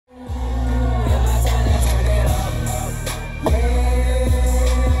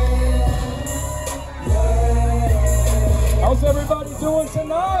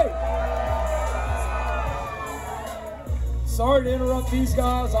sorry to interrupt these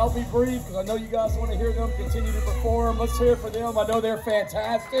guys. I'll be brief because I know you guys want to hear them continue to perform. Let's hear it for them. I know they're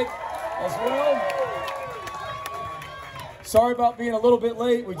fantastic as well. Sorry about being a little bit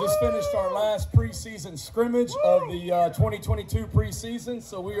late. We just finished our last preseason scrimmage of the 2022 preseason,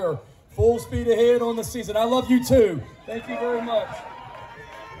 so we are full speed ahead on the season. I love you too. Thank you very much.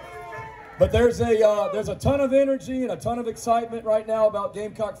 But there's a ton of energy and a ton of excitement right now about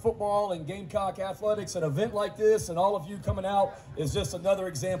Gamecock football and Gamecock athletics. An event like this and all of you coming out is just another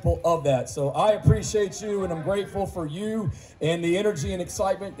example of that. So I appreciate you, and I'm grateful for you and the energy and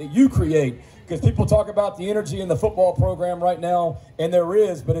excitement that you create. Because people talk about the energy in the football program right now, and there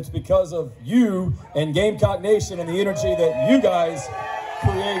is, but it's because of you and Gamecock Nation and the energy that you guys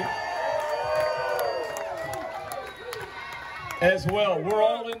create as well. We're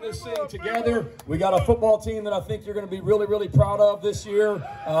all in this thing together. We got a football team that I think you're going to be really, really proud of this year.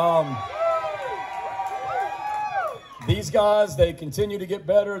 These guys, they continue to get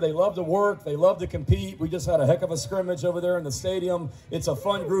better. They love to work. They love to compete. We just had a heck of a scrimmage over there in the stadium. It's a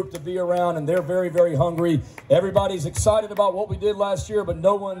fun group to be around, and they're very, very hungry. Everybody's excited about what we did last year, but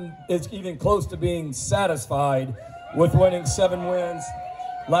no one is even close to being satisfied with winning 7 wins,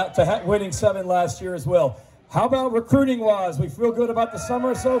 winning 7 last year as well. How about recruiting-wise? We feel good about the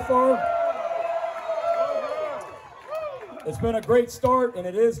summer so far? It's been a great start, and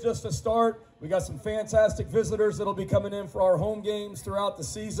it is just a start. We got some fantastic visitors that'll be coming in for our home games throughout the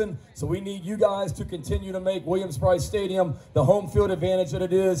season, so we need you guys to continue to make Williams-Brice Stadium the home field advantage that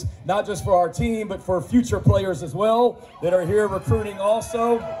it is, not just for our team, but for future players as well that are here recruiting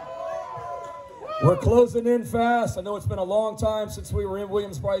also. We're closing in fast. I know it's been a long time since we were in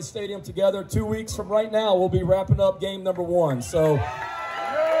Williams-Brice Stadium together. 2 weeks from right now, we'll be wrapping up game number 1. So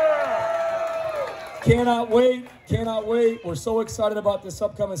cannot wait, cannot wait. We're so excited about this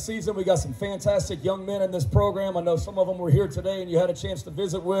upcoming season. We got some fantastic young men in this program. I know some of them were here today and you had a chance to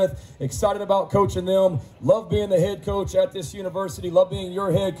visit with. Excited about coaching them. Love being the head coach at this university. Love being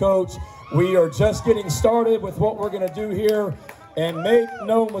your head coach. We are just getting started with what we're going to do here, and make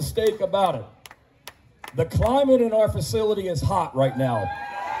no mistake about it. The climate in our facility is hot right now.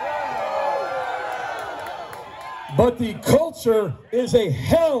 But the culture is a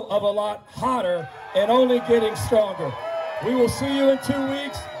hell of a lot hotter and only getting stronger. We will see you in 2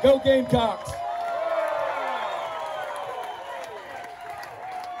 weeks. Go Gamecocks!